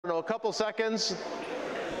know, a couple seconds,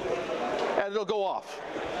 and it'll go off.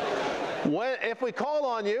 If we call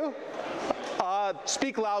on you,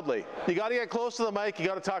 speak loudly. You got to get close to the mic, you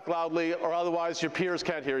got to talk loudly, or otherwise your peers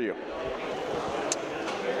can't hear you.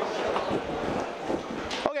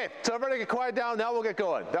 Okay, so everybody get quiet down, now we'll get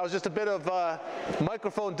going. That was just a bit of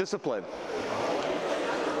microphone discipline.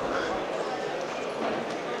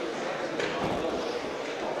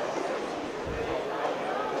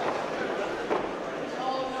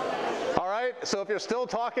 All right, so if you're still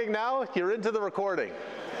talking now, you're into the recording.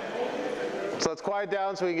 So let's quiet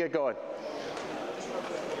down so we can get going.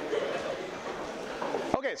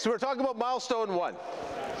 Okay, so we're talking about milestone 1.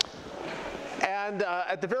 And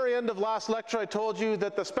at the very end of last lecture, I told you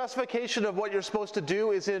that the specification of what you're supposed to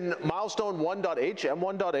do is in milestone1.h,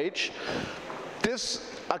 m1.h.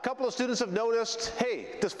 A couple of students have noticed, hey,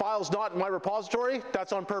 this file's not in my repository.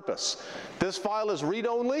 That's on purpose. This file is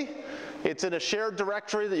read-only. It's in a shared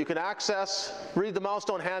directory that you can access. Read the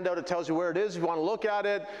milestone handout. It tells you where it is. If you want to look at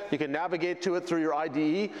it, you can navigate to it through your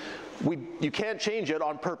IDE. You can't change it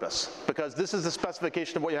on purpose because this is the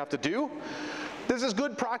specification of what you have to do. This is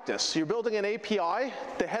good practice. You're building an API.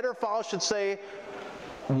 The header file should say,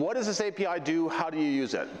 what does this API do? How do you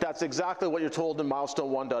use it? That's exactly what you're told in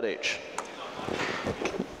milestone1.h.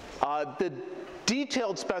 The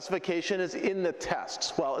detailed specification is in the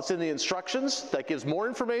tests. Well, it's in the instructions that gives more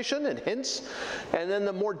information and hints, and then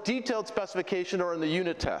the more detailed specification are in the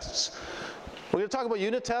unit tests. We're going to talk about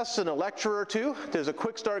unit tests in a lecture or two. There's a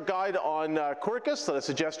quick start guide on Quarkus that I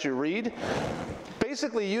suggest you read.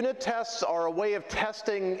 Basically, unit tests are a way of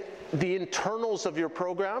testing the internals of your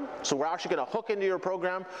program. So we're actually going to hook into your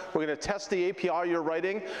program. We're going to test the API you're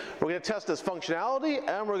writing. We're going to test its functionality,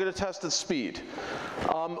 and we're going to test its speed.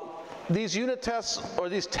 These unit tests, or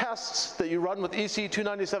these tests that you run with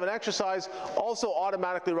ece297 exercise, also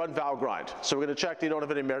automatically run valgrind. So we're going to check that you don't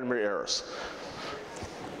have any memory errors.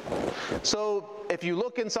 So if you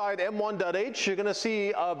look inside m1.h, you're going to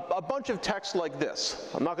see a bunch of text like this.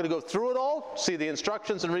 I'm not going to go through it all. See the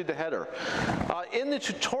instructions and read the header. In the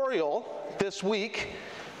tutorial this week,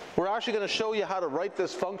 we're actually going to show you how to write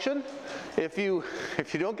this function. If you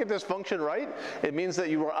don't get this function right, it means that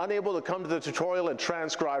you were unable to come to the tutorial and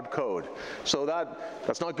transcribe code. So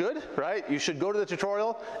that's not good, right? You should go to the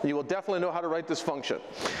tutorial, and you will definitely know how to write this function.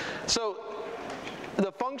 So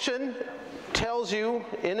the function tells you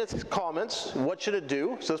in its comments what should it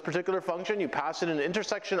do. So this particular function, you pass it an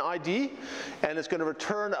intersection ID, and it's going to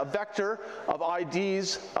return a vector of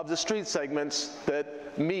IDs of the street segments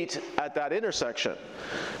that meet at that intersection.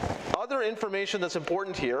 Other information that's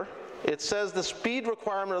important here, it says the speed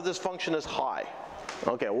requirement of this function is high.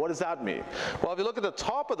 Okay, what does that mean? Well, if you look at the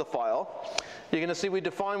top of the file, you're going to see we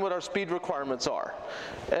define what our speed requirements are.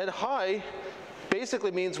 And high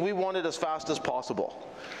basically means we want it as fast as possible.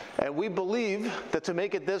 And we believe that to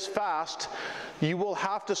make it this fast, you will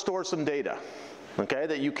have to store some data. Okay,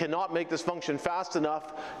 that you cannot make this function fast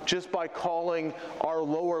enough just by calling our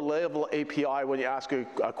lower level API when you ask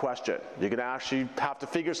a question. You're going to actually have to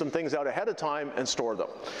figure some things out ahead of time and store them.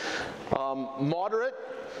 Moderate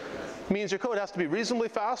means your code has to be reasonably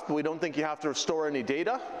fast, but we don't think you have to store any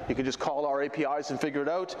data. You can just call our APIs and figure it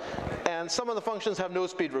out. And some of the functions have no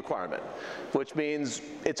speed requirement, which means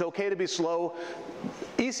it's okay to be slow.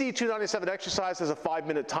 ece297 exercise has a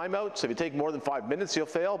 5-minute timeout, so if you take more than 5 minutes, you'll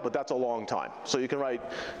fail, but that's a long time. So you can write,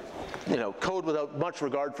 code without much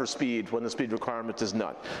regard for speed when the speed requirement is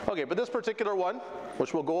none. Okay, but this particular one,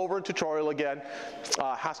 which we'll go over in tutorial again,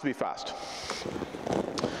 has to be fast.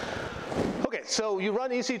 Okay, so you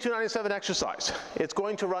run ece297 exercise. It's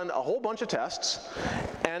going to run a whole bunch of tests,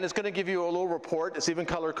 and it's going to give you a little report. It's even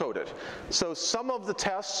color-coded. So some of the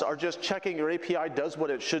tests are just checking your API does what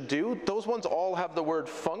it should do. Those ones all have the word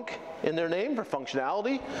func in their name for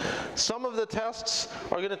functionality. Some of the tests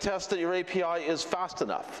are going to test that your API is fast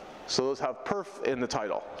enough. So those have perf in the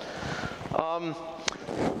title.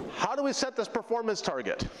 How do we set this performance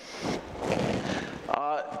target?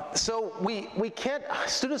 So we can't,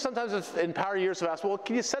 students sometimes in prior years have asked, well,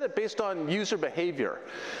 can you set it based on user behavior?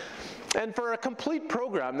 And for a complete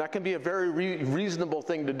program, that can be a very reasonable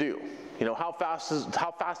thing to do. How fast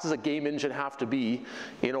does a game engine have to be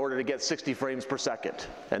in order to get 60 frames per second?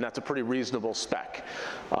 And that's a pretty reasonable spec.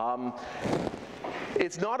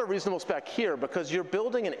 It's not a reasonable spec here because you're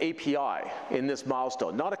building an API in this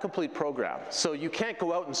milestone, not a complete program. So you can't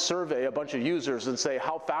go out and survey a bunch of users and say,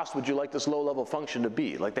 how fast would you like this low-level function to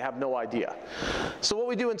be? Like, they have no idea. So what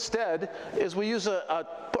we do instead is we use an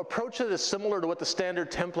approach that is similar to what the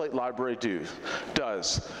standard template library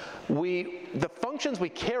does. The functions we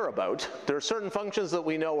care about, there are certain functions that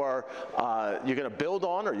we know are you're going to build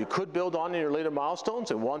on, or you could build on in your later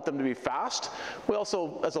milestones and want them to be fast. We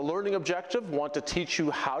also, as a learning objective, want to teach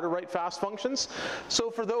you how to write fast functions. So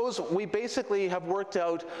for those, we basically have worked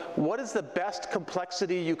out what is the best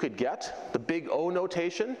complexity you could get, the big O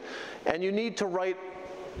notation, and you need to write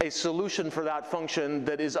a solution for that function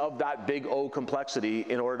that is of that big O complexity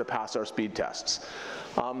in order to pass our speed tests.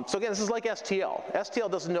 So again, this is like STL. STL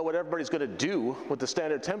doesn't know what everybody's going to do with the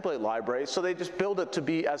standard template library, so they just build it to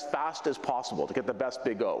be as fast as possible to get the best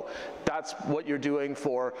big O. That's what you're doing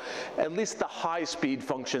for at least the high speed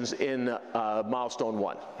functions in milestone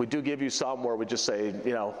 1. We do give you some where we just say,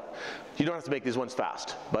 you know, you don't have to make these ones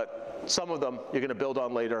fast, but some of them you're going to build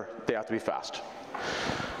on later. They have to be fast.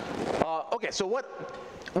 Okay, so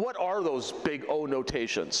what are those big O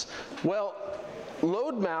notations? Well,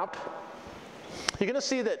 load map, you're going to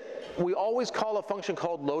see that we always call a function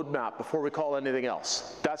called load map before we call anything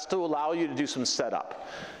else. That's to allow you to do some setup,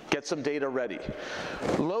 get some data ready.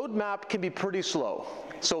 Load map can be pretty slow.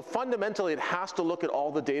 So fundamentally, it has to look at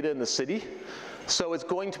all the data in the city. So it's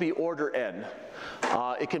going to be order n.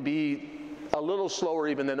 It can be a little slower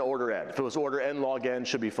even than order n. If it was order n log n,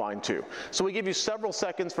 should be fine too. So we give you several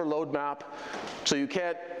seconds for load map. So you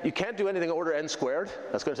can't do anything order n squared.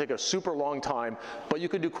 That's going to take a super long time, but you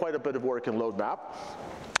can do quite a bit of work in load map.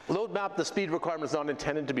 Load map, the speed requirement is not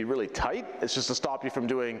intended to be really tight. It's just to stop you from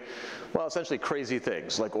doing, well, essentially crazy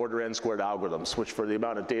things like order n squared algorithms, which for the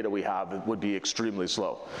amount of data we have would be extremely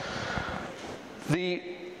slow. The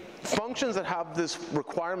functions that have this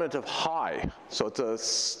requirement of high, so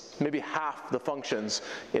it's maybe half the functions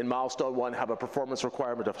in milestone 1 have a performance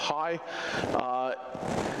requirement of high.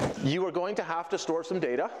 You are going to have to store some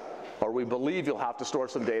data, or we believe you'll have to store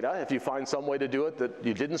some data. If you find some way to do it that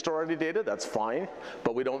you didn't store any data, that's fine,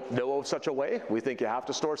 but we don't know of such a way. We think you have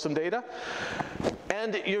to store some data.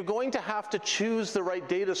 And you're going to have to choose the right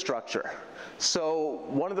data structure. So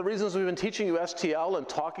one of the reasons we've been teaching you STL and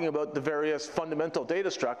talking about the various fundamental data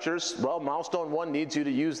structures, well, milestone 1 needs you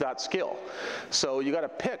to use that skill. So you got to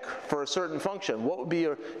pick for a certain function. What would be,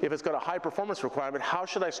 if it's got a high performance requirement, how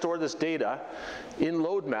should I store this data in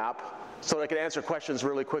load map so that I can answer questions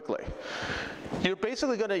really quickly? You're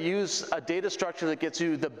basically going to use a data structure that gets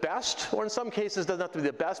you the best, or in some cases doesn't have to be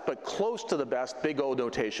the best, but close to the best big O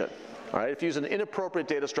notation. All right, if you use an inappropriate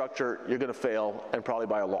data structure, you're going to fail, and probably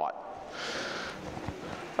by a lot.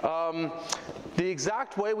 The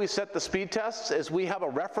exact way we set the speed tests is we have a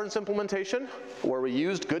reference implementation where we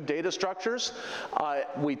used good data structures.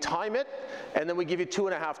 We time it, and then we give you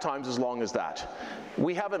 2.5 times as long as that.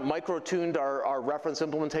 We haven't micro-tuned our reference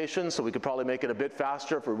implementation, so we could probably make it a bit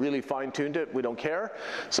faster if we really fine-tuned it. We don't care.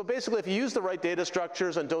 So basically, if you use the right data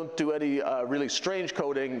structures and don't do any really strange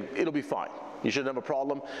coding, it'll be fine. You shouldn't have a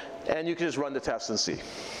problem, and you can just run the test and see.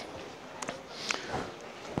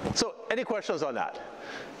 So any questions on that?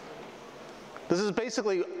 This is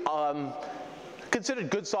basically considered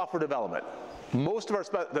good software development. Most of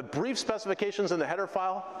the brief specifications in the header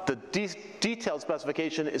file, the detailed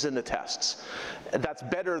specification is in the tests. That's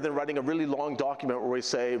better than writing a really long document where we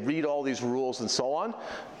say, read all these rules and so on.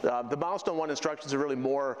 The milestone 1 instructions are really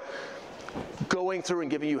more going through and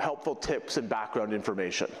giving you helpful tips and background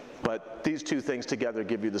information. But these two things together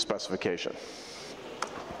give you the specification.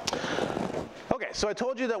 Okay, so I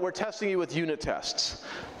told you that we're testing you with unit tests.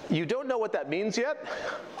 You don't know what that means yet,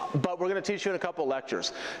 but we're going to teach you in a couple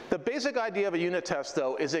lectures. The basic idea of a unit test,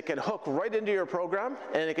 though, is it can hook right into your program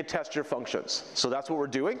and it can test your functions. So that's what we're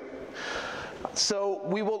doing. So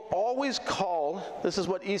we will always call, this is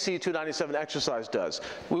what ece297 exercise does,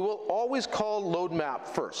 we will always call load map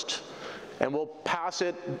first. And we'll pass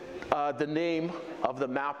it the name of the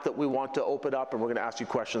map that we want to open up, and we're going to ask you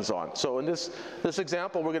questions on. So in this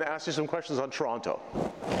example, we're going to ask you some questions on Toronto.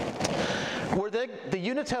 The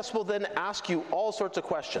unit test will then ask you all sorts of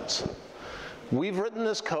questions. We've written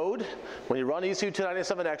this code. When you run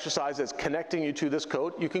ece297 exercise, it's connecting you to this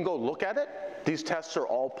code. You can go look at it. These tests are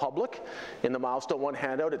all public. In the milestone 1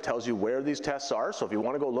 handout, it tells you where these tests are. So if you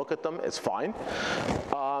want to go look at them, it's fine.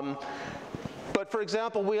 But for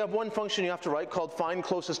example, we have one function you have to write called find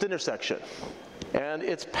closest intersection. And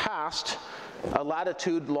it's passed a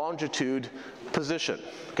latitude, longitude position.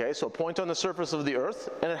 Okay, so a point on the surface of the Earth,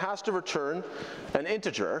 and it has to return an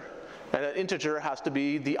integer And that integer has to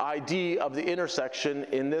be the ID of the intersection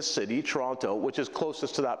in this city, Toronto, which is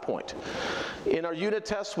closest to that point. In our unit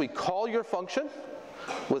tests, we call your function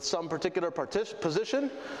with some particular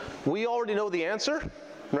position. We already know the answer,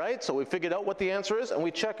 right? So we figured out what the answer is, and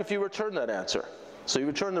we check if you return that answer. So you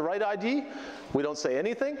return the right ID, we don't say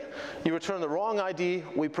anything. You return the wrong ID,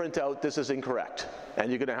 we print out this is incorrect, and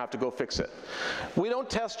you're gonna have to go fix it. We don't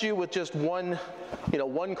test you with just one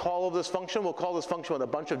call of this function. We'll call this function with a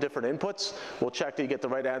bunch of different inputs. We'll check that you get the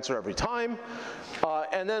right answer every time.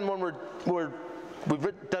 And then when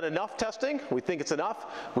we've done enough testing, we think it's enough,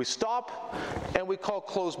 we stop, and we call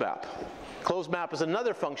close map. Close map is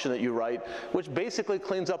another function that you write, which basically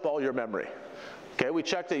cleans up all your memory. Okay, we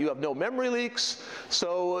checked that you have no memory leaks,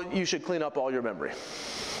 so you should clean up all your memory.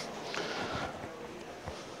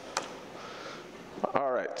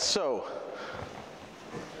 All right, so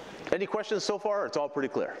any questions so far? It's all pretty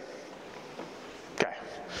clear. Okay.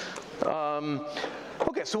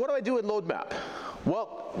 Okay, so what do I do in load map?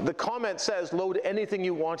 Well, the comment says load anything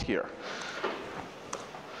you want here.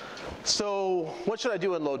 So what should I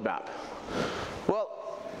do in load map?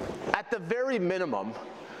 Well, at the very minimum,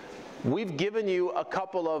 we've given you a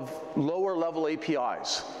couple of lower level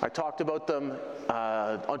APIs. I talked about them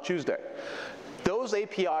on Tuesday. Those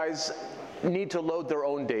APIs need to load their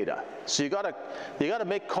own data. So you gotta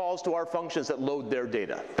make calls to our functions that load their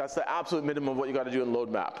data. That's the absolute minimum of what you gotta do in load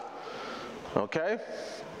map. Okay?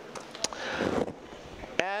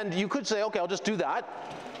 And you could say, okay, I'll just do that.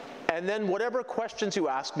 And then whatever questions you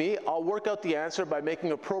ask me, I'll work out the answer by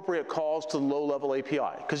making appropriate calls to the low-level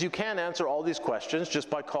API. Because you can't answer all these questions just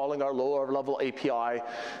by calling our lower-level API,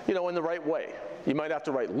 in the right way. You might have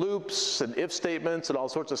to write loops and if statements and all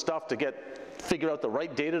sorts of stuff to figure out the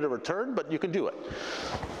right data to return, but you can do it.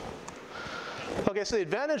 Okay, so the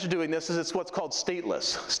advantage of doing this is it's what's called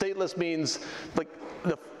stateless. Stateless means,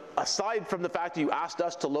 aside from the fact that you asked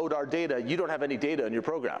us to load our data, you don't have any data in your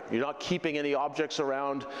program. You're not keeping any objects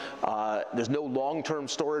around. There's no long-term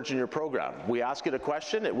storage in your program. We ask it a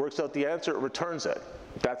question, it works out the answer, it returns it.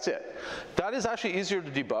 That's it. That is actually easier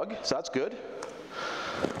to debug, so that's good.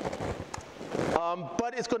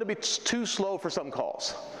 But it's going to be too slow for some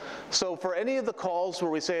calls. So for any of the calls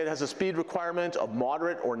where we say it has a speed requirement of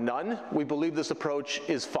moderate or none, we believe this approach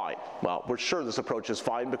is fine. Well, we're sure this approach is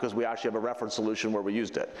fine because we actually have a reference solution where we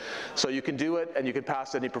used it. So you can do it and you can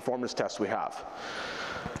pass any performance tests we have.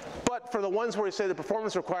 But for the ones where we say the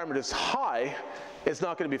performance requirement is high, it's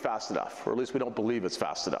not going to be fast enough, or at least we don't believe it's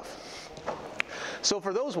fast enough. So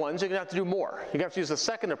for those ones, you're going to have to do more. You're going to have to use the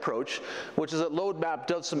second approach, which is that load map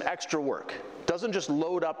does some extra work. It doesn't just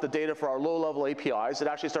load up the data for our low-level APIs, it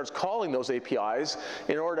actually starts calling those APIs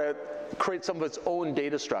in order to create some of its own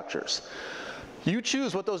data structures. You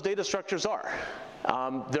choose what those data structures are.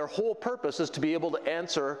 Their whole purpose is to be able to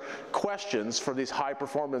answer questions for these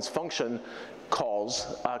high-performance function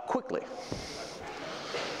calls quickly.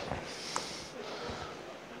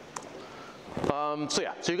 So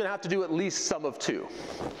you're going to have to do at least some of two.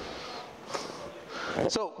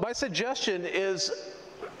 So my suggestion is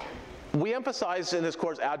we emphasize in this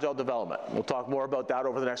course agile development. We'll talk more about that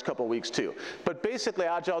over the next couple of weeks too. But basically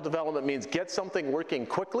agile development means get something working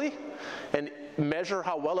quickly and measure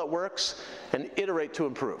how well it works and iterate to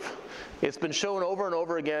improve. It's been shown over and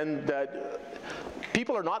over again that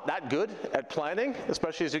people are not that good at planning,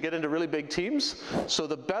 especially as you get into really big teams. So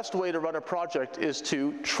the best way to run a project is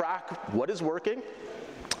to track what is working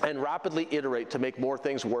and rapidly iterate to make more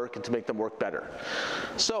things work and to make them work better.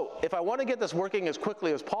 So if I want to get this working as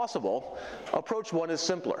quickly as possible, approach 1 is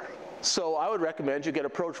simpler. So I would recommend you get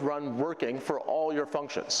approach 1 working for all your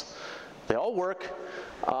functions. They all work,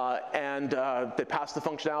 and they pass the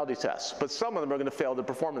functionality tests, but some of them are going to fail the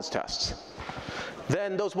performance tests.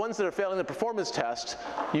 Then those ones that are failing the performance test,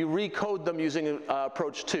 you recode them using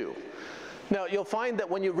approach 2. Now you'll find that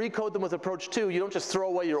when you recode them with approach 2, you don't just throw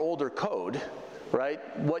away your older code, right?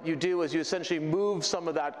 What you do is you essentially move some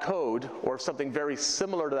of that code, or something very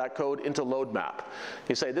similar to that code, into load map.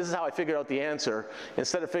 You say, this is how I figured out the answer.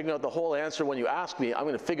 Instead of figuring out the whole answer when you ask me, I'm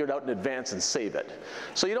going to figure it out in advance and save it.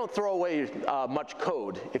 So you don't throw away much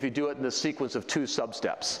code if you do it in the sequence of 2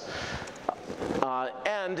 sub-steps.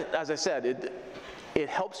 And as I said, it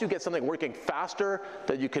helps you get something working faster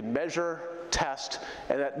that you can measure, test,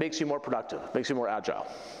 and that makes you more productive, makes you more agile.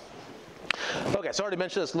 Okay, so I already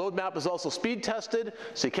mentioned this. Load map is also speed tested,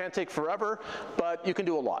 so you can't take forever, but you can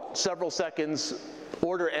do a lot. Several seconds,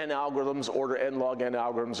 order n algorithms, order n log n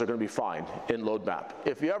algorithms are going to be fine in load map.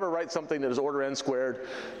 If you ever write something that is order n squared,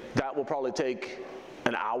 that will probably take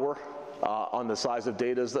an hour on the size of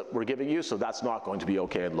data that we're giving you, so that's not going to be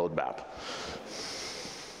okay in load map.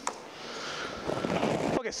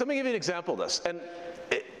 Okay, Okay, so let me give you an example of this. And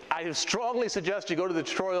I strongly suggest you go to the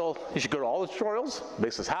tutorial. You should go to all the tutorials. It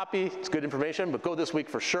makes us happy. It's good information, but go this week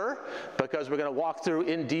for sure, because we're going to walk through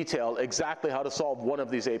in detail exactly how to solve one of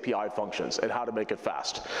these API functions and how to make it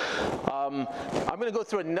fast. I'm going to go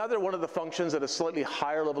through another one of the functions at a slightly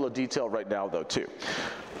higher level of detail right now, though, too.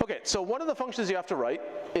 Okay, so one of the functions you have to write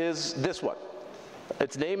is this one.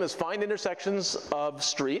 Its name is find intersections of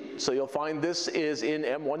street, so you'll find this is in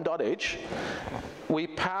m1.h. We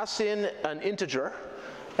pass in an integer,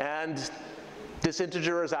 and this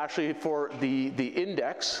integer is actually for the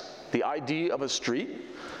index, the ID of a street,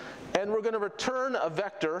 and we're going to return a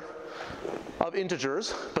vector of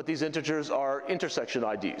integers, but these integers are intersection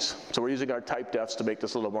IDs. So we're using our type defs to make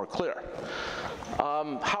this a little more clear.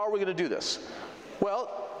 How are we going to do this?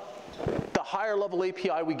 Well, the higher level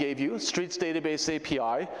API we gave you, Streets Database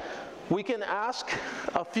API, we can ask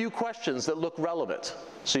a few questions that look relevant.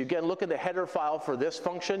 So you can look in the header file for this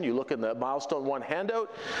function, you look in the milestone1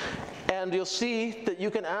 handout, and you'll see that you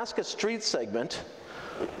can ask a street segment,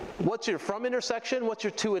 what's your from intersection, what's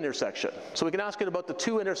your to intersection? So we can ask it about the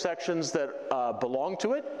two intersections that belong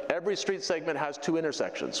to it. Every street segment has two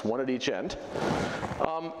intersections, one at each end.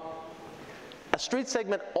 A street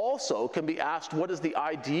segment also can be asked, what is the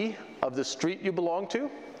ID of the street you belong to?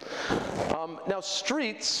 Now,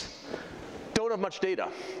 streets don't have much data.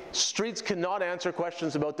 Streets cannot answer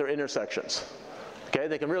questions about their intersections. Okay,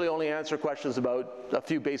 they can really only answer questions about a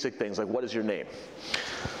few basic things, like what is your name?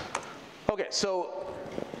 Okay, so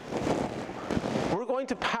we're going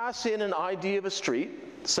to pass in an ID of a street.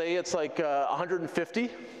 Say it's like 150,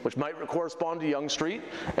 which might correspond to Yonge Street,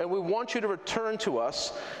 and we want you to return to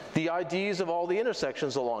us the IDs of all the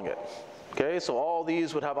intersections along it. Okay, so all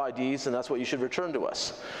these would have IDs, and that's what you should return to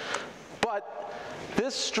us. But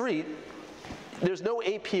this street, there's no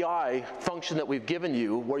API function that we've given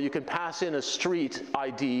you where you can pass in a street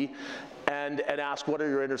ID and ask what are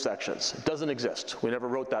your intersections. It doesn't exist. We never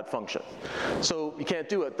wrote that function. So you can't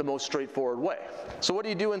do it the most straightforward way. So what do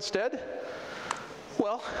you do instead?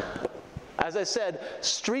 Well, as I said,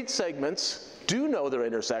 street segments do know their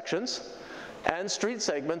intersections, and street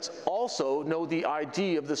segments also know the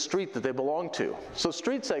ID of the street that they belong to. So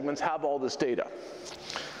street segments have all this data.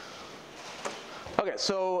 Okay,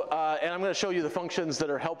 so, and I'm going to show you the functions that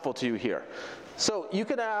are helpful to you here. So you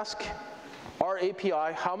can ask our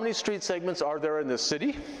API, how many street segments are there in this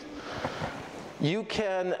city? You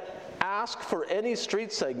can ask for any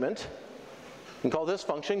street segment. You can call this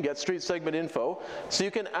function get street segment info. So you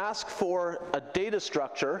can ask for a data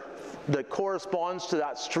structure that corresponds to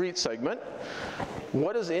that street segment.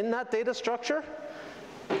 What is in that data structure?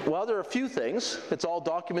 Well, there are a few things. It's all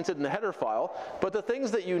documented in the header file, but the things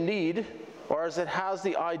that you need are it has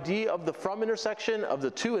the ID of the from intersection, of the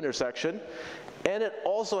to intersection, and it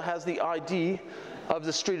also has the ID of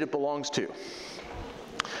the street it belongs to.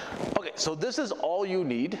 Okay, so this is all you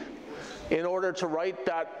need in order to write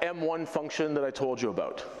that M1 function that I told you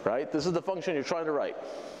about, right? This is the function you're trying to write.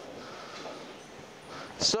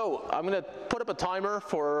 So I'm going to put up a timer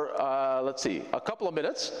for, let's see, a couple of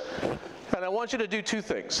minutes. And I want you to do two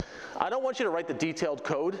things. I don't want you to write the detailed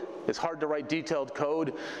code. It's hard to write detailed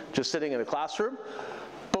code just sitting in a classroom.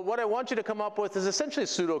 But what I want you to come up with is essentially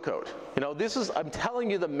pseudocode. You know, this is, I'm telling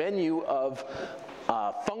you the menu of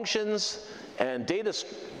functions and data,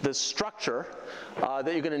 the structure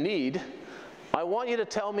that you're going to need. I want you to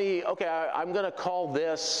tell me, okay, I'm going to call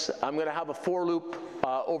this, I'm going to have a for loop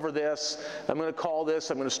over this, I'm going to call this,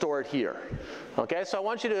 I'm going to store it here. Okay, so I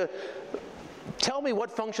want you to tell me what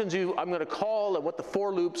functions I'm going to call and what the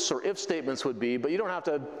for loops or if statements would be, but you don't have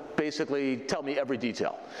to basically tell me every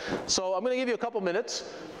detail. So I'm going to give you a couple minutes,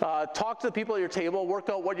 talk to the people at your table, work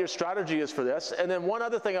out what your strategy is for this, and then one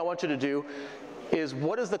other thing I want you to do is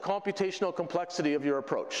what is the computational complexity of your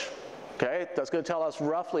approach? Okay, that's going to tell us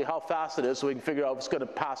roughly how fast it is so we can figure out if it's going to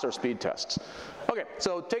pass our speed tests. Okay,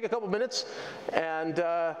 so take a couple minutes and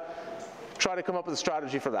try to come up with a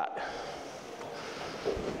strategy for that.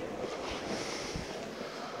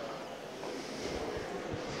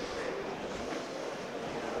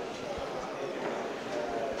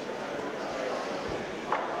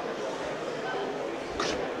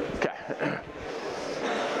 Okay.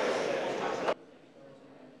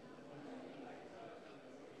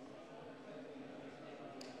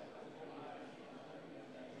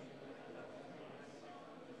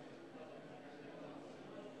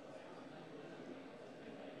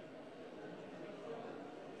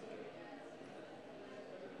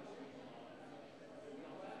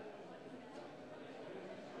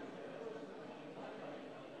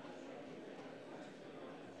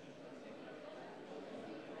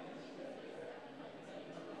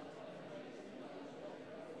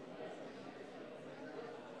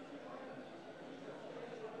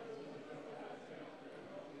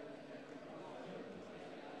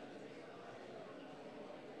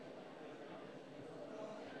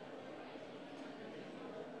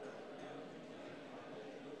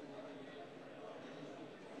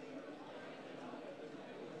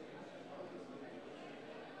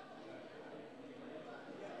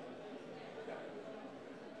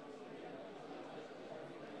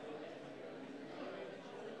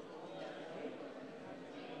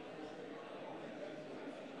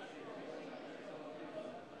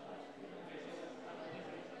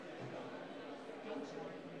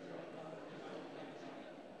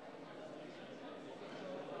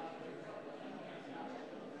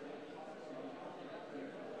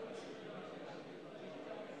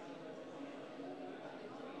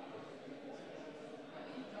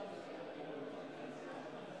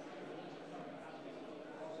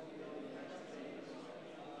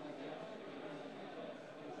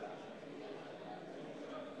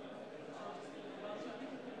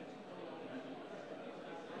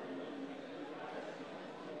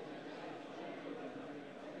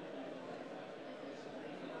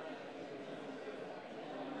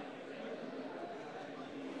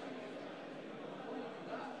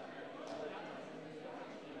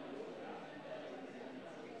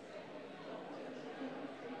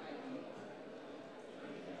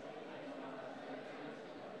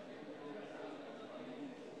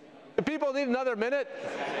 Do people need another minute?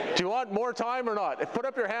 Do you want more time or not? Put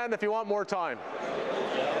up your hand if you want more time.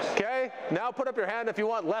 Okay? Now put up your hand if you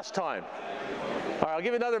want less time. All right, I'll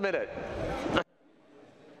give you another minute.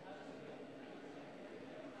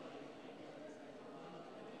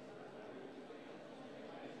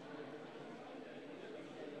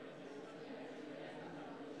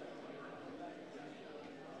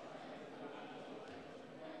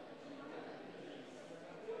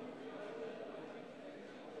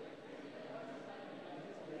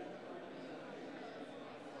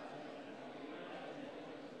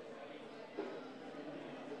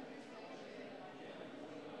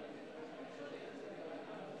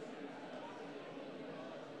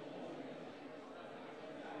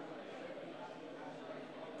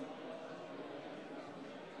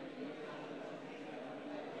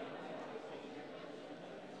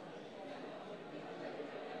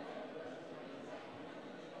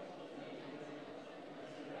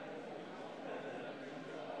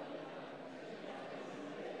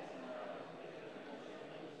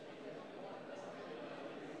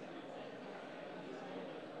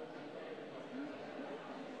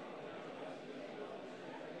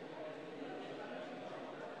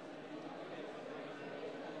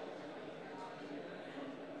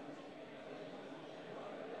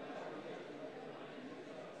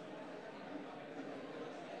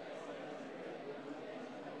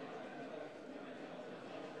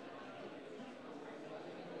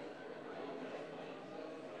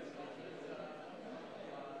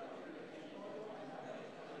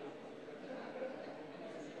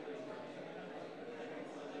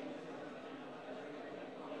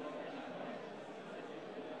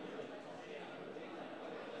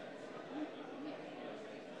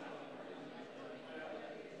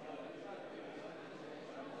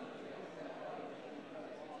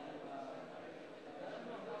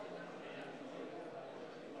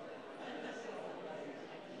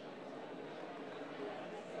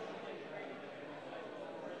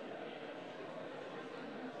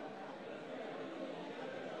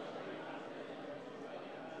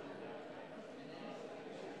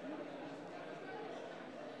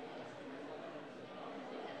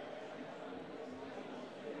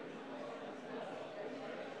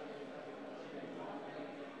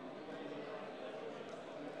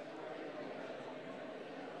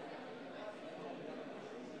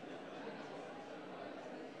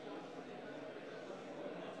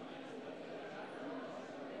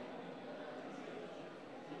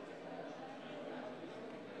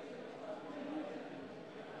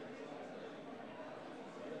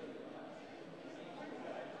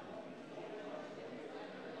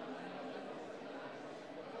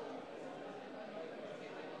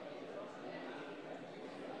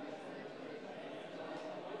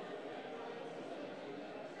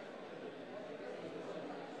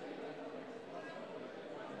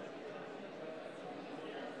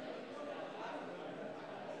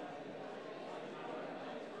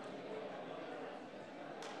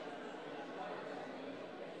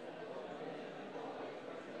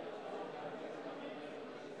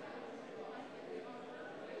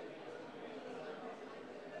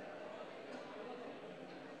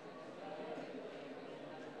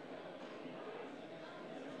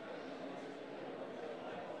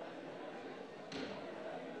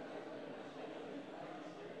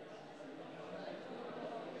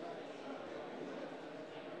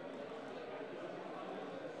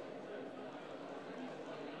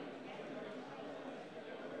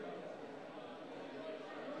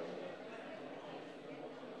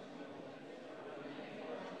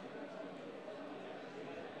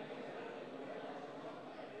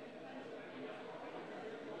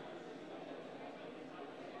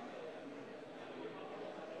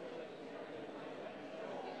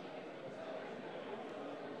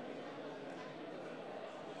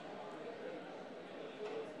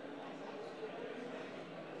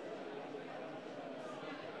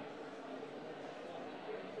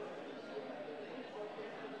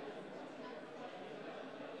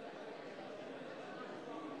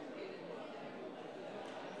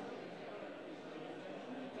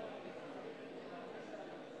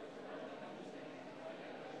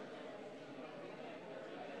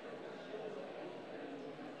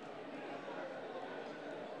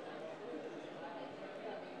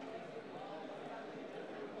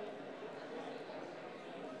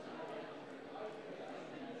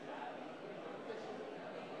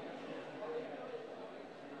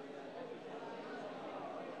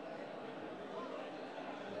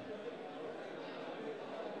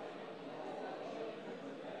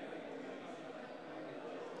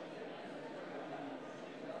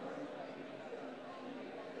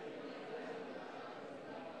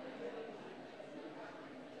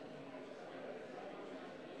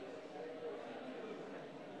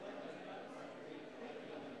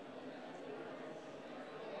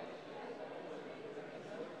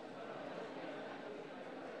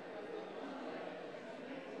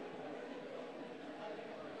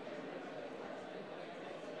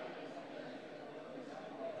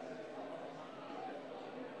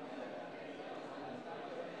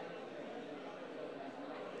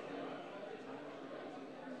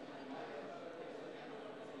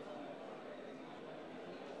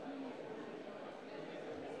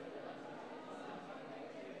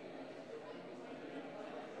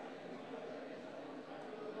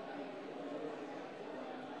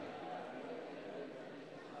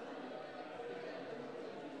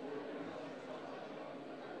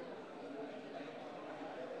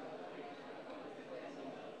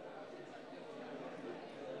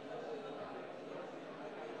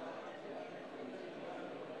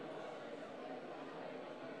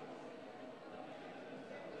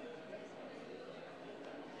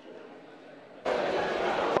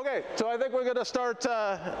 So I think we're going to start,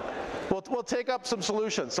 we'll take up some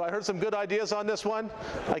solutions. So I heard some good ideas on this one.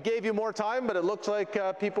 I gave you more time, but it looks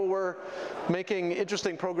like people were making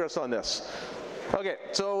interesting progress on this. Okay,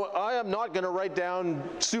 so I am not going to write down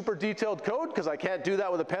super detailed code because I can't do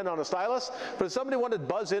that with a pen on a stylus, but if somebody wanted to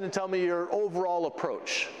buzz in and tell me your overall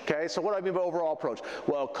approach, okay? So what do I mean by overall approach?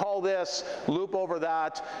 Well, call this, loop over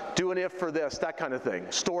that, do an if for this, that kind of thing,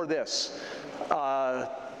 store this.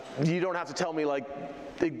 You don't have to tell me like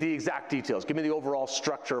the exact details. Give me the overall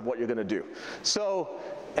structure of what you're going to do. So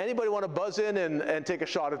anybody want to buzz in and take a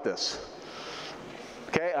shot at this?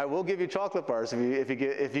 Okay, I will give you chocolate bars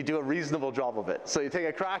if you do a reasonable job of it. So you take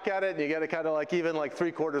a crack at it and you get it kind of like even like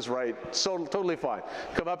 3/4 right. So totally fine.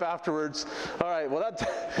 Come up afterwards. All right, well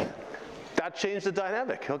that changed the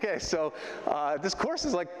dynamic. Okay, so this course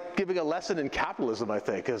is like giving a lesson in capitalism, I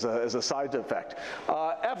think, as a side effect.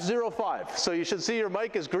 F05. So you should see your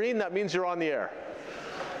mic is green. That means you're on the air.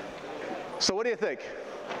 So what do you think?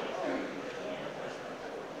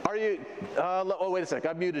 Are you? Oh, wait a sec.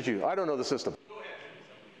 I muted you. I don't know the system.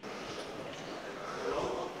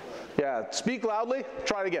 Yeah, speak loudly.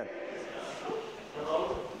 Try it again.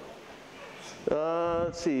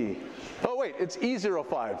 Let's see. Oh wait, it's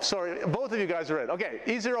E05. Sorry, both of you guys are in. Okay,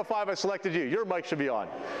 E05, I selected you. Your mic should be on.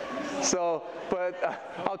 So, but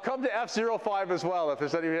I'll come to F05 as well if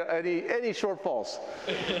there's any shortfalls.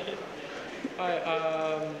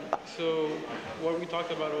 Hi. So what we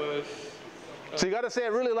talked about was. So you got to say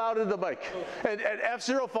it really loud into the mic. And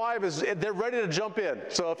F05 is they're ready to jump in.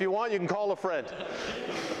 So if you want, you can call a friend.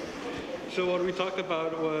 So what we talked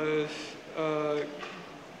about was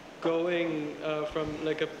going from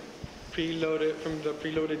like the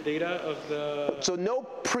preloaded data of the. So no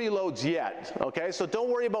preloads yet, okay? So don't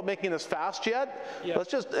worry about making this fast yet. Yeah. Let's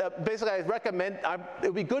just, basically I recommend, it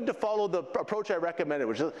would be good to follow the approach I recommended,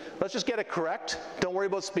 which is, let's just get it correct. Don't worry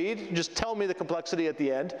about speed. Just tell me the complexity at the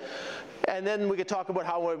end. And then we could talk about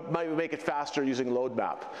how we might make it faster using load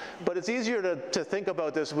map. But it's easier to think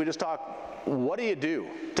about this if we just talk, what do you do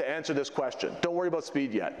to answer this question? Don't worry about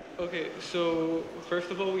speed yet. Okay, so first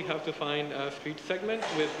of all, we have to find a street segment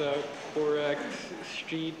with the correct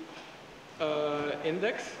street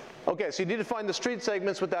index. Okay, so you need to find the street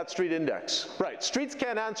segments with that street index. Right, streets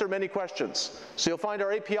can't answer many questions. So you'll find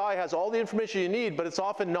our API has all the information you need, but it's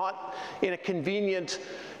often not in a convenient,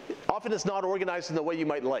 often it's not organized in the way you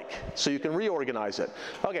might like. So you can reorganize it.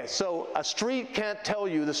 Okay, so a street can't tell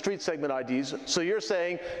you the street segment IDs. So you're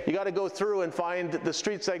saying you got to go through and find the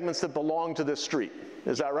street segments that belong to this street.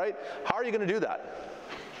 Is that right? How are you going to do that?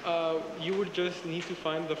 You would just need to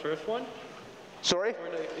find the first one. Sorry?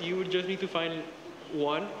 You would just need to find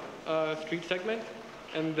one street segment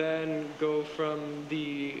and then go from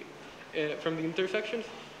the intersections.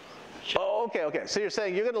 Oh, okay. So you're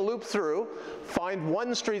saying you're going to loop through, find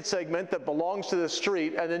one street segment that belongs to this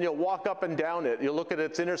street, and then you'll walk up and down it. You'll look at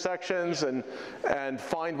its intersections and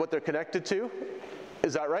find what they're connected to.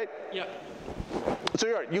 Is that right? Yeah. So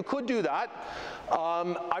you're right. You could do that.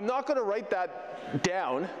 I'm not going to write that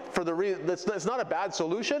down for the reason, it's not a bad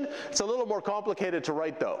solution. It's a little more complicated to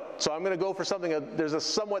write though. So I'm going to go for something, there's a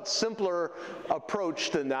somewhat simpler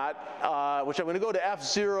approach than that, which I'm going to go to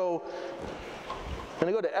F0,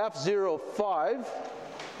 I'm going to go to F05,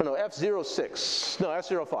 no, F06, no,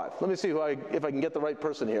 F05. Let me see if I can get the right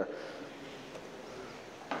person here.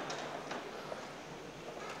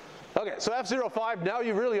 Okay, so F05, now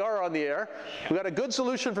you really are on the air. We got a good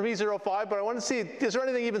solution from E05, but I want to see, is there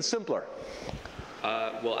anything even simpler?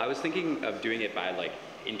 Well, I was thinking of doing it by like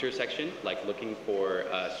intersection, like looking for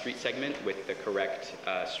a street segment with the correct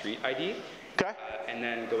street ID. Okay. And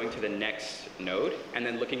then going to the next node, and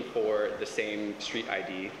then looking for the same street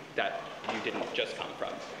ID that you didn't just come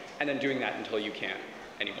from. And then doing that until you can't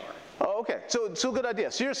anymore. Oh, okay, so good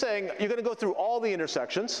idea. So you're saying you're going to go through all the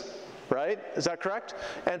intersections, right? Is that correct?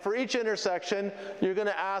 And for each intersection, you're going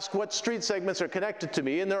to ask what street segments are connected to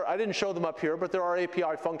me. And I didn't show them up here, but there are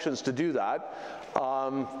API functions to do that,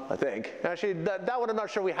 I think. Actually, that one I'm not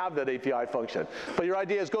sure we have that API function. But your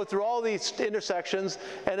idea is go through all these intersections,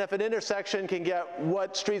 and if an intersection can get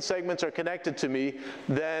what street segments are connected to me,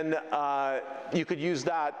 then you could use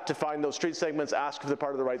that to find those street segments, ask if they're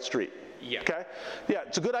part of the right street. Yeah. Okay? Yeah,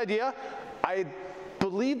 it's a good idea. I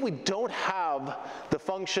believe we don't have the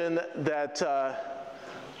function that,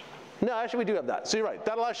 no, actually we do have that. So you're right,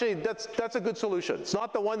 that'll actually, that's a good solution. It's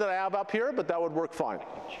not the one that I have up here, but that would work fine.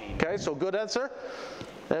 Okay, so good answer.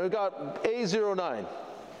 And we've got A09.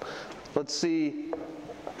 Let's see,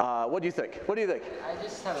 what do you think? What do you think? I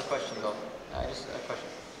just have a question though, just a question.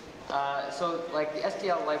 So like the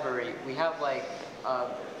STL library, we have like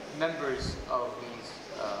members of these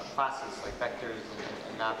classes like vectors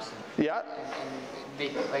and maps. Yeah. And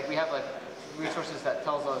they, like we have like resources that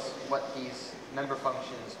tells us what these member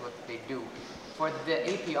functions, what they do. For the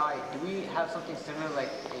API, do we have something similar like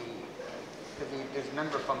because there's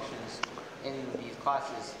member functions in these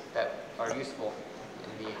classes that are useful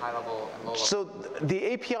in the high level and low level? So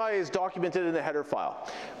the API is documented in the header file.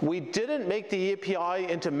 We didn't make the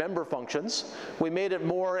API into member functions. We made it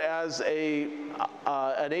more as an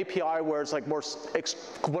API where it's like more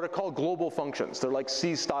what are called global functions. They're like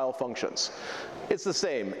C-style functions. It's the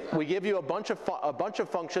same. We give you a bunch of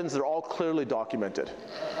functions. They're all clearly documented.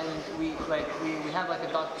 And we have like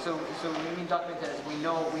a doc. So we mean documented as we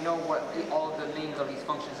know what all the names of these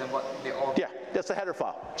functions and what they all. Yeah, that's a header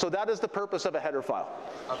file. So that is the purpose of a header file,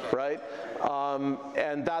 okay. right?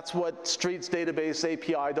 And that's what Streets Database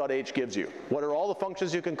API.h gives you. What are all the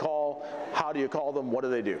functions you can call? How do you call them? What do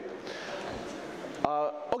they do?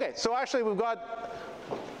 Okay, so actually we've got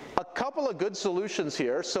a couple of good solutions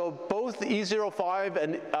here. So both ece297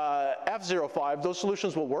 and F05, those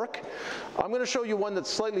solutions will work. I'm going to show you one that's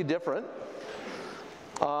slightly different.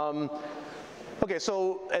 Okay,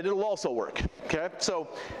 so, and it'll also work, okay? So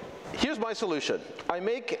here's my solution. I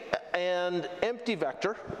make an empty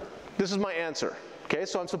vector. This is my answer, okay?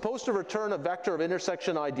 So I'm supposed to return a vector of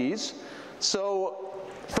intersection IDs. So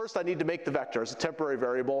first I need to make the vector as a temporary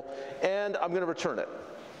variable, and I'm going to return it.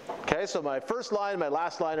 Okay, so my first line and my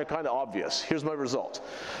last line are kind of obvious. Here's my result.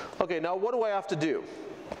 Okay, now what do I have to do?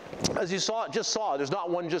 As you just saw, there's not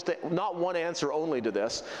one answer only to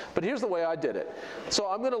this, but here's the way I did it. So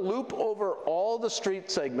I'm going to loop over all the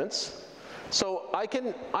street segments. So I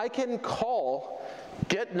can call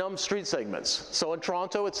get num street segments. So in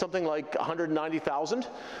Toronto, it's something like 190,000.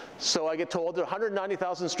 So I get told there are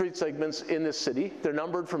 190,000 street segments in this city. They're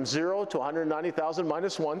numbered from 0 to 190,000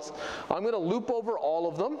 minus 1. I'm going to loop over all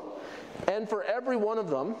of them. And for every one of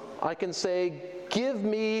them, I can say, give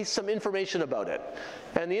me some information about it.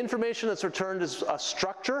 And the information that's returned is a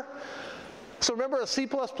structure. So remember, a C++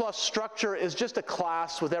 structure is just a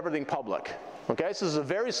class with everything public. Okay, so this is a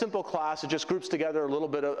very simple class. It just groups together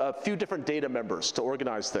a few different data members to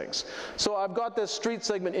organize things. So I've got this street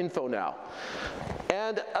segment info now.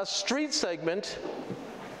 And a street segment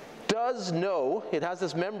does know, it has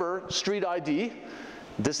this member street ID.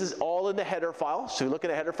 This is all in the header file. So you look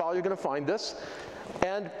at a header file, you're going to find this.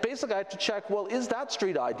 And basically I have to check, well, is that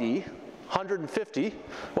street ID 150?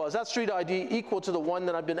 Well, is that street ID equal to the one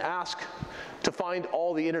that I've been asked to find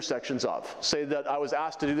all the intersections of? Say that I was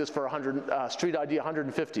asked to do this for street ID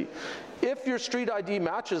 150. If your street ID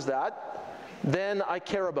matches that, then I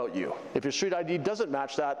care about you. If your street ID doesn't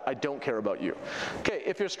match that, I don't care about you. Okay,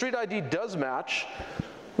 if your street ID does match,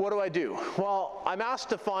 what do? Well, I'm asked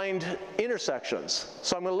to find intersections.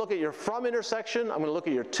 So I'm going to look at your from intersection, I'm going to look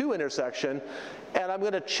at your to intersection, and I'm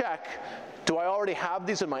going to check, do I already have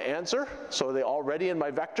these in my answer? So are they already in my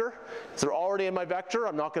vector? If they're already in my vector,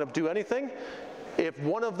 I'm not going to do anything. If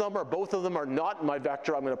one of them or both of them are not in my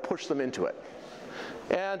vector, I'm going to push them into it.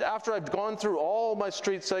 And after I've gone through all my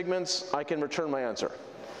street segments, I can return my answer.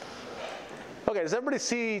 Okay, does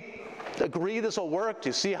everybody agree this will work? Do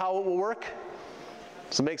you see how it will work?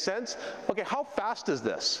 Does it make sense? Okay, how fast is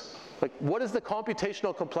this? Like, what is the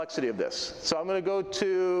computational complexity of this? So I'm going to go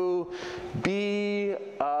to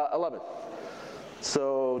B11.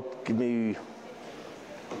 So give me,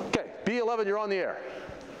 okay, B11, you're on the air.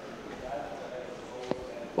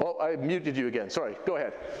 Oh, I muted you again. Sorry, go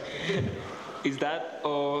ahead. Is that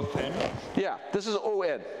O(n)? Yeah, this is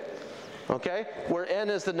ON. Okay, where n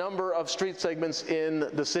is the number of street segments in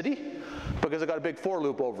the city, because I got a big for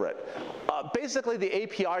loop over it. Basically, the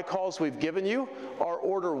API calls we've given you are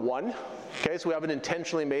order 1. Okay, so we haven't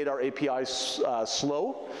intentionally made our API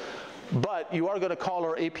slow, but you are going to call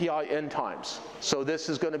our API n times. So this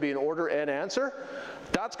is going to be an order n answer.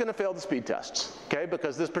 That's going to fail the speed tests, okay,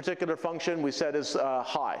 because this particular function we said is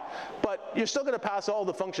high. But you're still going to pass all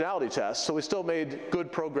the functionality tests, so we still made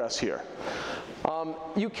good progress here.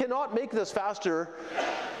 You cannot make this faster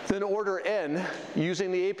than order n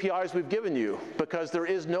using the APIs we've given you, because there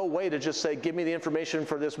is no way to just say, give me the information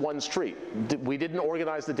for this one street. We didn't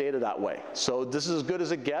organize the data that way. So this is as good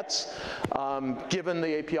as it gets, given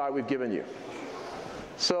the API we've given you.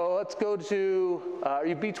 So let's go to, are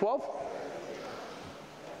you B12?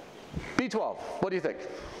 B12, what do you think?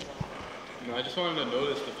 No, I just wanted to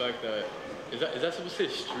notice the fact that, is that supposed to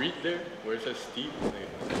say street there, where it says steep?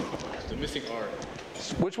 Like, the missing R.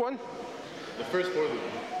 Which one? The first for loop.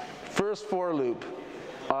 First for loop.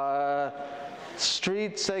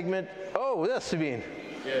 Street segment, oh, this you mean?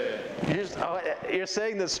 Yeah. You're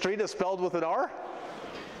saying that street is spelled with an R?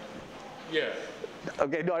 Yeah.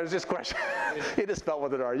 Okay, no, I was just questioning. You just spelled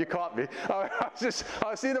with an R. You caught me. I was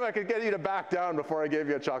seeing if I could get you to back down before I gave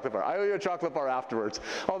you a chocolate bar. I owe you a chocolate bar afterwards.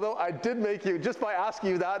 Although I did make you, just by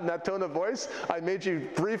asking you that in that tone of voice, I made you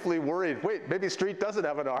briefly worried. Wait, maybe street doesn't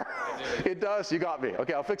have an R. It does. You got me.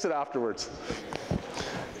 Okay, I'll fix it afterwards.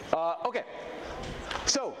 Okay.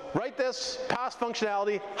 So write this, past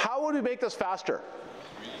functionality. How would we make this faster?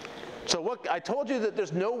 So what I told you that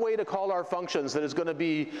there's no way to call our functions that is going to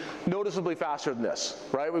be noticeably faster than this,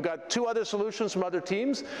 right? We've got 2 other solutions from other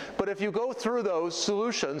teams, but if you go through those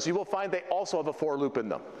solutions, you will find they also have a for loop in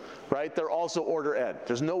them, right? They're also order n.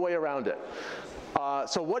 There's no way around it.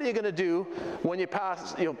 So what are you going to do when you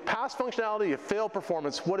pass functionality, you fail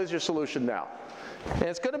performance? What is your solution now? And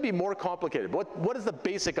it's going to be more complicated. What is the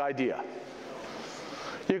basic idea?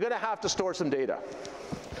 You're going to have to store some data.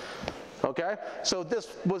 Okay, so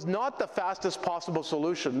this was not the fastest possible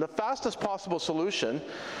solution. The fastest possible solution,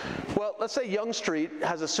 well, let's say Yonge Street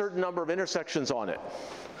has a certain number of intersections on it.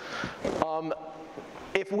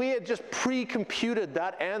 If we had just pre-computed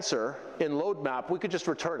that answer in load map, we could just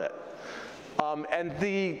return it.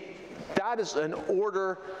 That is an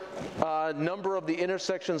order number of the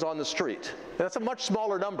intersections on the street. And that's a much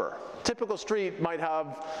smaller number. Typical street might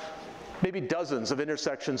have maybe dozens of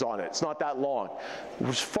intersections on it. It's not that long.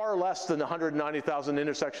 It's far less than 190,000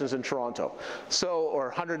 intersections in Toronto. So, or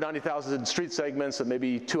 190,000 street segments and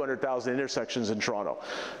maybe 200,000 intersections in Toronto.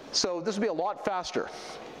 So this would be a lot faster.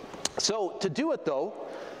 So to do it though,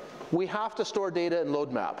 we have to store data in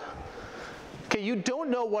load map. Okay, you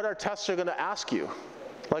don't know what our tests are going to ask you.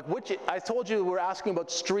 Like I told you we're asking about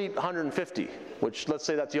street 150, which let's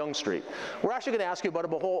say that's Yonge Street. We're actually going to ask you about a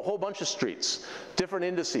whole bunch of streets, different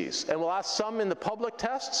indices. And we'll ask some in the public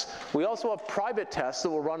tests. We also have private tests that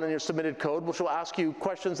will run on your submitted code, which will ask you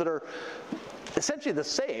questions that are essentially the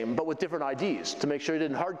same, but with different IDs to make sure you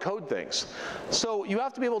didn't hard code things. So you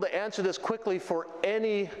have to be able to answer this quickly for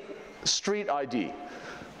any street ID.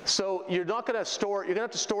 So you're not going to store, you're going to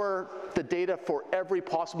have to store the data for every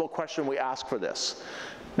possible question we ask for this.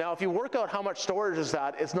 Now, if you work out how much storage is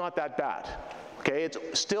that, it's not that bad. Okay, it's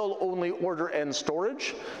still only order n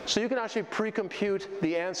storage. So you can actually pre-compute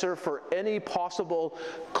the answer for any possible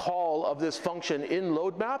call of this function in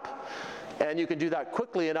load map. And you can do that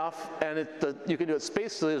quickly enough, and you can do it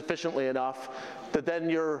spatially efficiently enough that then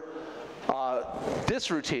this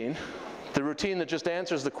routine, the routine that just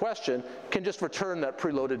answers the question, can just return that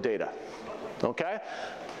preloaded data, okay?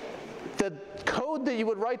 The code that you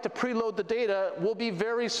would write to preload the data will be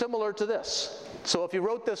very similar to this. So if you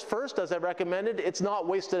wrote this first, as I recommended, it's not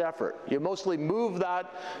wasted effort. You mostly move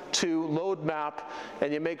that to load map,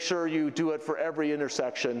 and you make sure you do it for every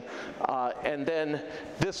intersection, and then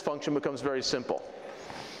this function becomes very simple.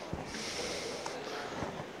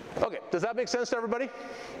 Okay, does that make sense to everybody?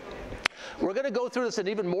 We're going to go through this in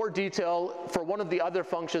even more detail for one of the other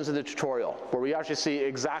functions in the tutorial, where we actually see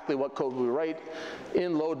exactly what code we write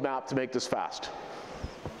in load map to make this fast.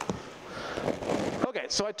 Okay,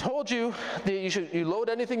 so I told you that you load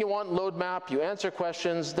anything you want in load map, you answer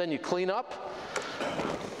questions, then you clean up.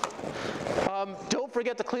 Don't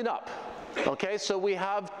forget to clean up. Okay, so we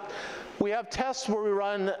have tests where we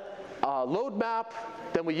run load map,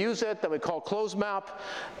 then we use it, then we call close map,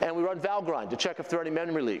 and we run val grind to check if there are any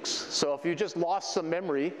memory leaks. So if you just lost some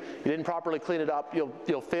memory, you didn't properly clean it up,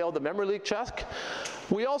 you'll fail the memory leak check.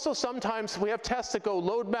 We also sometimes, we have tests that go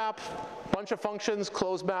load map, bunch of functions,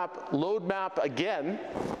 close map, load map again,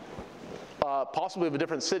 possibly of a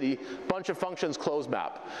different city, bunch of functions, close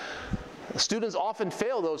map. Students often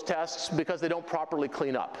fail those tests because they don't properly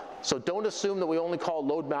clean up. So don't assume that we only call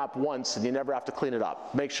load map once and you never have to clean it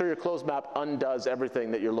up. Make sure your close map undoes everything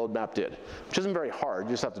that your load map did, which isn't very hard,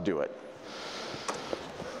 you just have to do it.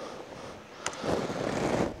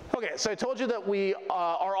 Okay, so I told you that we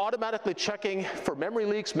are automatically checking for memory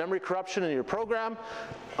leaks, memory corruption in your program.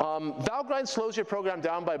 Val grind slows your program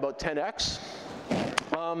down by about 10x.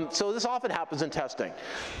 So this often happens in testing.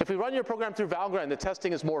 If we run your program through val grind, the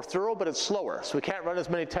testing is more thorough, but it's slower, so we can't run as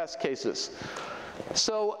many test cases.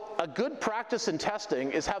 So a good practice in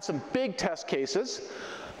testing is have some big test cases,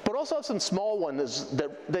 but also have some small ones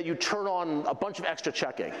that you turn on a bunch of extra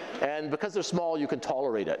checking. And because they're small, you can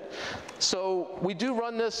tolerate it. So we do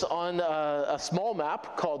run this on a small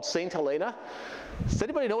map called St. Helena. Does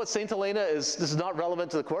anybody know what St. Helena is? This is not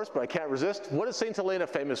relevant to the course, but I can't resist. What is St. Helena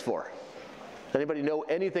famous for? Anybody know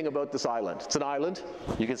anything about this island? It's an island.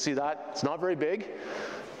 You can see that. It's not very big.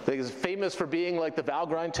 I think it's famous for being like the val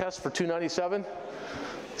grind test for 297.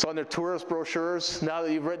 It's on their tourist brochures. Now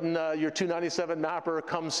that you've written your 297 mapper,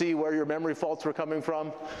 come see where your memory faults were coming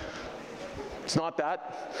from. It's not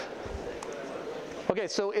that. Okay,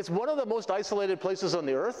 so it's one of the most isolated places on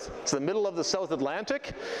the Earth. It's the middle of the South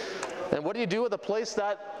Atlantic. And what do you do with a place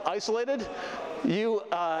that isolated? You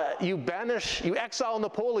exile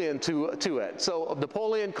Napoleon to it. So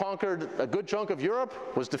Napoleon conquered a good chunk of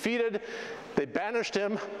Europe, was defeated. They banished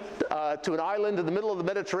him to an island in the middle of the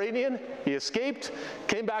Mediterranean. He escaped,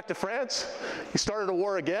 came back to France. He started a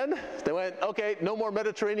war again. They went, okay, no more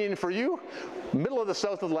Mediterranean for you. Middle of the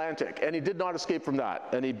South Atlantic. And he did not escape from that.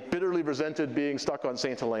 And he bitterly resented being stuck on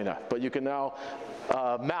St. Helena. But you can now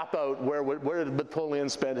map out where did Napoleon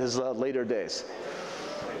spend his later days.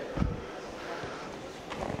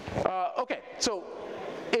 Okay, so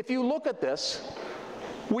if you look at this,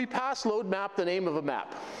 we pass load map the name of a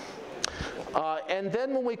map. And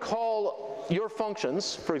then when we call your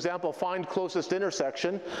functions, for example, find closest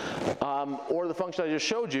intersection, or the function I just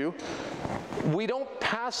showed you, we don't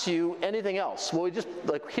pass you anything else. Well,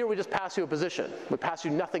 here we just pass you a position. We pass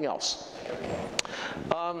you nothing else.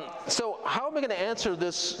 So how am I going to answer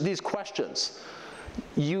these questions?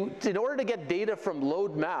 In order to get data from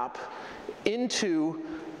load map into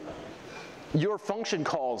your function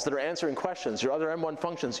calls that are answering questions, your other M1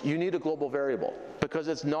 functions, you need a global variable because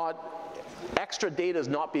it's not, extra data is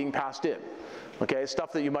not being passed in. Okay,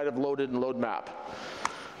 stuff that you might have loaded in load map.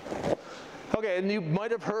 Okay, and you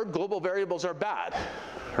might have heard global variables are bad,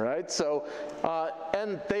 right? So,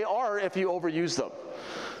 and they are if you overuse them.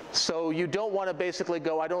 So you don't want to basically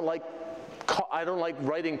go, I don't like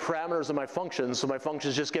writing parameters in my functions, so my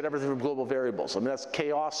functions just get everything from global variables. I mean, that's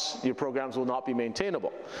chaos. Your programs will not be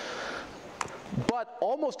maintainable. But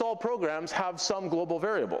almost all programs have some global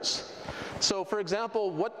variables. So for example,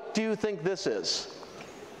 what do you think this is?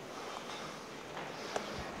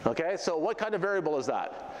 Okay, so what kind of variable is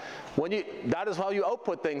that? That is how you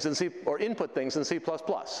output things in C, or input things in C++.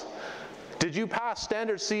 Did you pass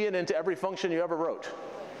standard C into every function you ever wrote?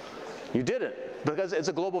 You didn't, because it's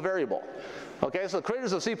a global variable. Okay, so the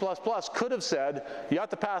creators of C++ could have said, you have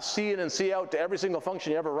to pass C in and C out to every single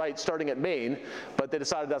function you ever write starting at main, but they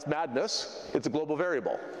decided that's madness. It's a global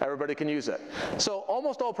variable. Everybody can use it. So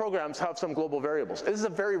almost all programs have some global variables. This is a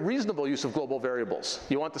very reasonable use of global variables.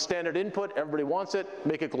 You want the standard input, everybody wants it,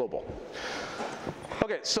 make it global.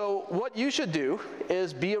 Okay, so what you should do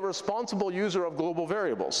is be a responsible user of global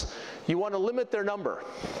variables. You want to limit their number.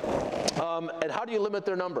 And how do you limit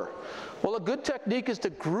their number? Well, a good technique is to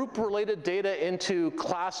group related data into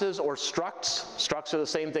classes or structs. Structs are the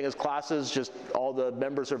same thing as classes, just all the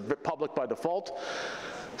members are public by default.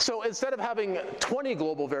 So instead of having 20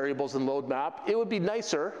 global variables in load map, it would be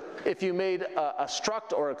nicer if you made a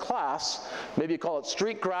struct or a class, maybe you call it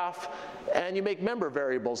street graph, and you make member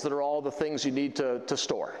variables that are all the things you need to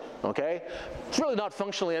store, okay? It's really not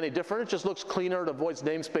functionally any different. It just looks cleaner. It avoids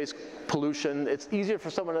namespace pollution. It's easier for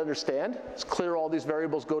someone to understand. It's clear all these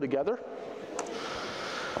variables go together.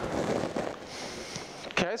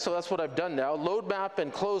 Okay, so that's what I've done now. Load map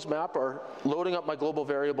and close map are loading up my global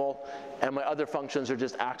variable, and my other functions are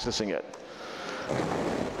just accessing it.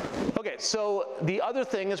 Okay, so the other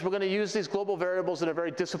thing is we're going to use these global variables in a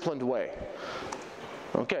very disciplined way.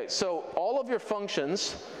 Okay, so all of your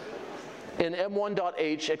functions in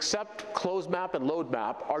M1.h except close map and load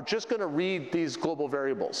map are just going to read these global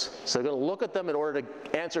variables. So they're going to look at them in order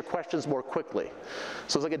to answer questions more quickly.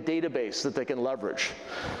 So it's like a database that they can leverage.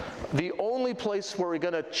 The only place where we're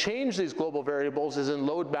going to change these global variables is in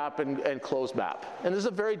load map and close map. And this is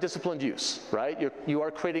a very disciplined use, right? You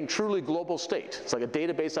are creating truly global state. It's like a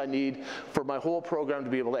database I need for my whole program to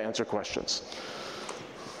be able to answer questions.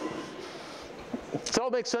 Does that all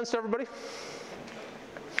make sense to everybody?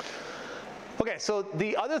 Okay, so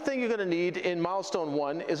the other thing you're going to need in milestone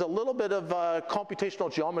 1 is a little bit of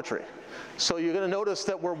computational geometry. So you're going to notice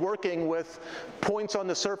that we're working with points on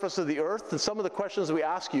the surface of the Earth, and some of the questions we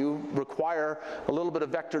ask you require a little bit of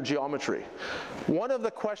vector geometry. One of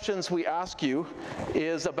the questions we ask you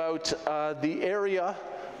is about the area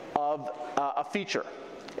of a feature.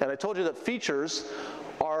 And I told you that features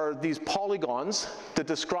are these polygons that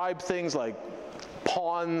describe things like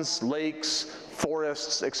ponds, lakes,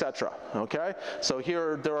 forests, etc. Okay? So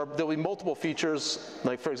here there'll be multiple features.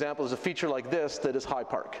 Like for example, there's a feature like this that is High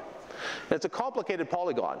Park. And it's a complicated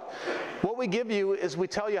polygon. What we give you is we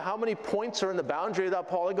tell you how many points are in the boundary of that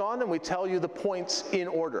polygon, and we tell you the points in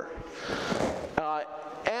order.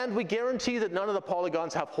 And we guarantee that none of the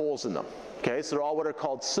polygons have holes in them. Okay? So they're all what are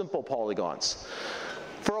called simple polygons.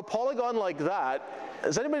 For a polygon like that,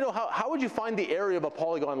 does anybody know how would you find the area of a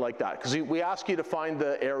polygon like that? Because we ask you to find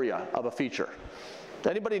the area of a feature.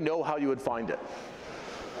 Anybody know how you would find it?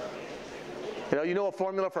 You know a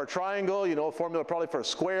formula for a triangle, you know a formula probably for a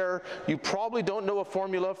square. You probably don't know a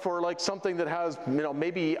formula for like something that has,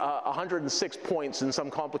 maybe 106 points in some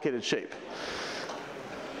complicated shape.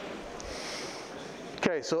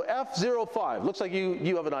 Okay, so F05, looks like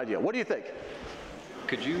you have an idea. What do you think?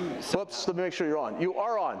 Could you... Whoops, let me make sure you're on. You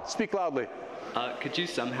are on, speak loudly. Could you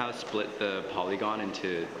somehow split the polygon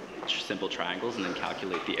into simple triangles and then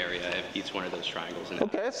calculate the area of each one of those triangles?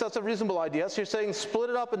 Okay, so that's a reasonable idea. So you're saying split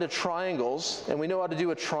it up into triangles, and we know how to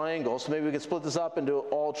do a triangle, so maybe we can split this up into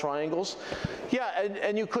all triangles. Yeah,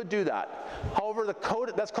 and you could do that. However, the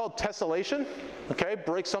code, that's called tessellation, okay?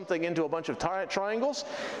 Break something into a bunch of triangles.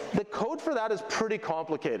 The code for that is pretty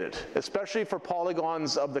complicated, especially for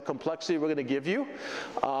polygons of the complexity we're going to give you.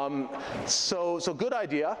 So good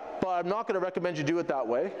idea, but I'm not going to recommend you do it that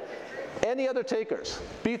way. Any other takers?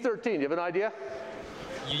 B13, you have an idea?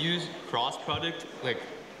 You use cross product, like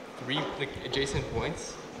 3 adjacent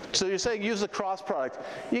points? So you're saying use the cross product.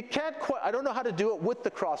 You can't quite, I don't know how to do it with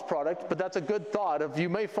the cross product, but that's a good thought. You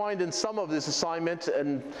may find in some of this assignment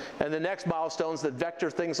and the next milestones that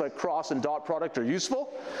vector things like cross and dot product are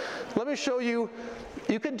useful. Let me show you,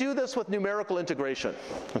 you can do this with numerical integration,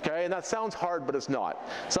 okay? And that sounds hard, but it's not.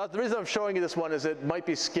 So the reason I'm showing you this one is it might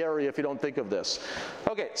be scary if you don't think of this.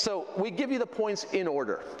 Okay, so we give you the points in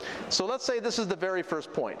order. So let's say this is the very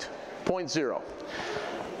first point, point 0.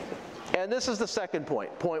 And this is the second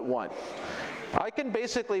point, point 1. I can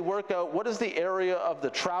basically work out what is the area of the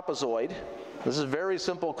trapezoid. This is very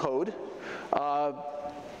simple code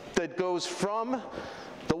that goes from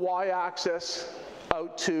the y-axis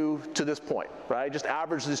out to this point, right? Just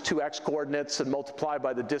average these 2 x coordinates and multiply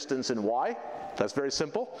by the distance in y. That's very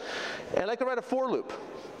simple. And I can write a for loop.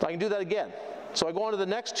 I can do that again. So I go on to the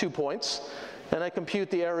next 2 points, and I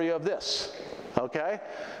compute the area of this, okay?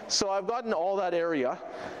 So I've gotten all that area.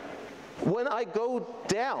 When I go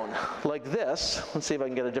down like this, let's see if I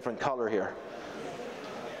can get a different color here.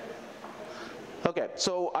 Okay,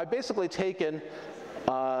 so I've basically taken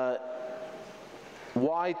y2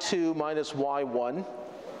 minus y1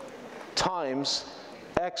 times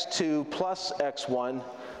x2 plus x1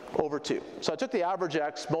 over 2. So I took the average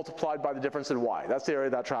x multiplied by the difference in y. That's the area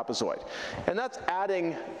of that trapezoid. And that's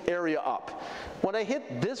adding area up. When I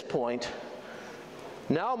hit this point,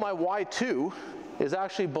 now my y2 is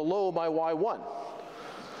actually below my y1.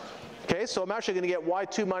 Okay, so I'm actually going to get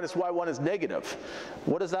y2 minus y1 is negative.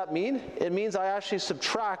 What does that mean? It means I actually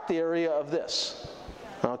subtract the area of this.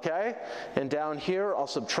 Okay, and down here I'll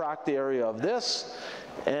subtract the area of this,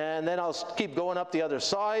 and then I'll keep going up the other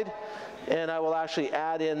side, and I will actually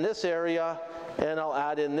add in this area, and I'll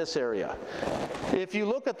add in this area. If you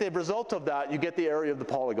look at the result of that, you get the area of the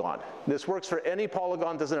polygon. This works for any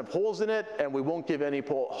polygon that doesn't have holes in it, and we won't give any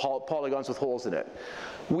polygons with holes in it.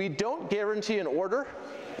 We don't guarantee an order,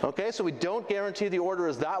 okay? So we don't guarantee the order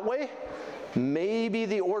is that way. Maybe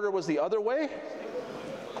the order was the other way,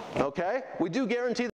 okay? We do guarantee